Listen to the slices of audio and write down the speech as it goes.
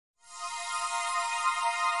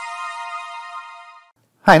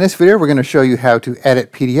Hi, in this video we're going to show you how to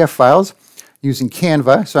edit PDF files using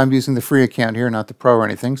Canva. So I'm using the free account here, not the pro or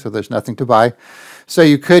anything, so there's nothing to buy. So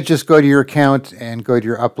you could just go to your account and go to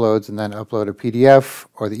your uploads and then upload a PDF,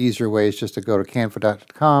 or the easier way is just to go to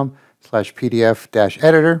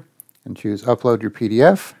canva.com/PDF-editor and choose upload your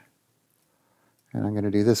PDF. And I'm going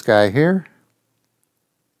to do this guy here.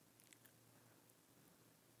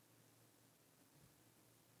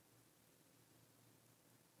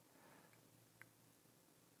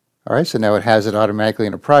 All right, so now it has it automatically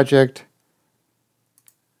in a project.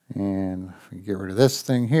 And if we get rid of this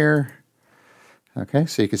thing here. Okay,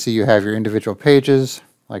 so you can see you have your individual pages,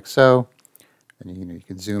 like so. And you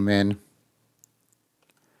can zoom in.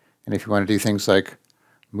 And if you want to do things like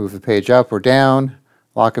move the page up or down,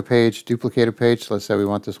 lock a page, duplicate a page. So let's say we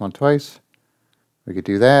want this one twice. We could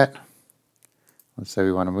do that. Let's say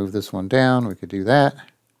we want to move this one down. We could do that.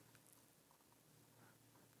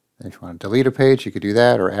 If you want to delete a page, you could do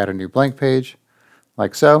that, or add a new blank page,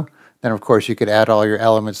 like so. Then, of course, you could add all your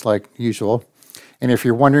elements like usual. And if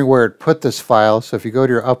you're wondering where it put this file, so if you go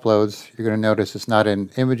to your uploads, you're going to notice it's not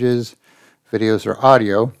in images, videos, or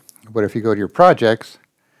audio. But if you go to your projects,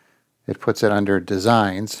 it puts it under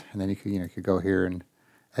designs, and then you could go here and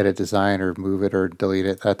edit design or move it or delete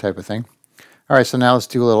it, that type of thing. All right, so now let's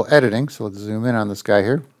do a little editing. So let's zoom in on this guy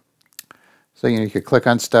here. So you could click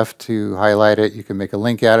on stuff to highlight it. You can make a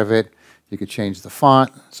link out of it. You could change the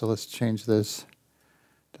font. So let's change this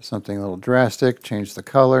to something a little drastic. Change the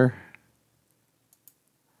color.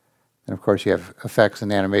 And of course you have effects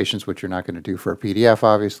and animations, which you're not going to do for a PDF,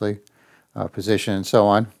 obviously. Position and so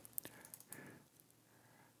on.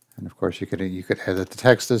 And of course you could edit the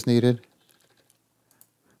text as needed.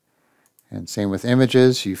 And same with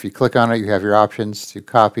images. If you click on it, you have your options to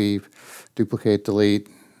copy, duplicate, delete.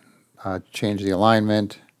 Change the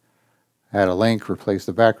alignment, add a link, replace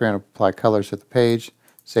the background, apply colors to the page.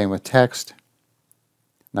 Same with text.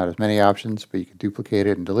 Not as many options, but you can duplicate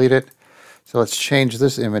it and delete it. So let's change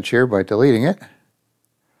this image here by deleting it.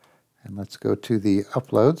 And let's go to the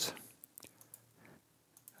uploads.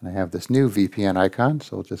 And I have this new VPN icon,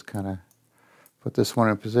 so we'll just kind of put this one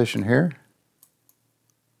in position here.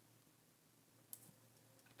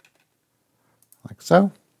 Like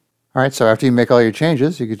so. All right, so after you make all your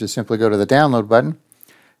changes, you could just simply go to the download button,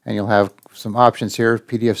 and you'll have some options here,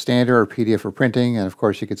 PDF standard or PDF for printing, and of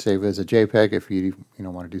course you could save it as a JPEG if you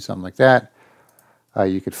want to do something like that.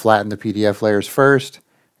 You could flatten the PDF layers first,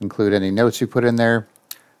 include any notes you put in there,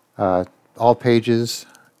 all pages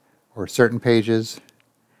or certain pages,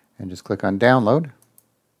 and just click on download.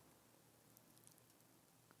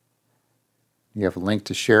 You have a link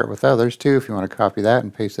to share it with others too if you want to copy that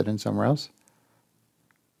and paste it in somewhere else.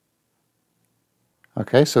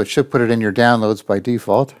 Okay, so it should put it in your downloads by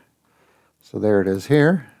default. So there it is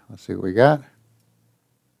here. Let's see what we got.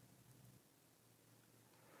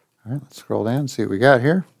 All right, let's scroll down and see what we got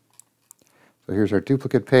here. So here's our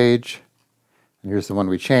duplicate page. And here's the one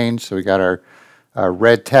we changed. So we got our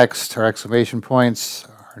red text, our exclamation points,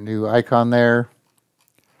 our new icon there.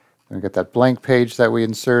 Then we got that blank page that we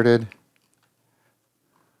inserted.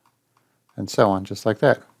 And so on, just like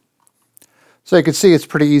that. So you can see it's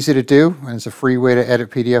pretty easy to do, and it's a free way to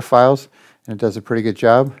edit PDF files, and it does a pretty good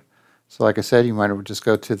job. So like I said, you might just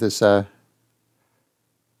go to this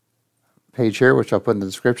page here, which I'll put in the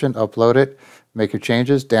description, upload it, make your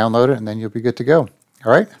changes, download it, and then you'll be good to go.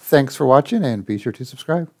 All right, thanks for watching, and be sure to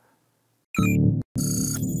subscribe.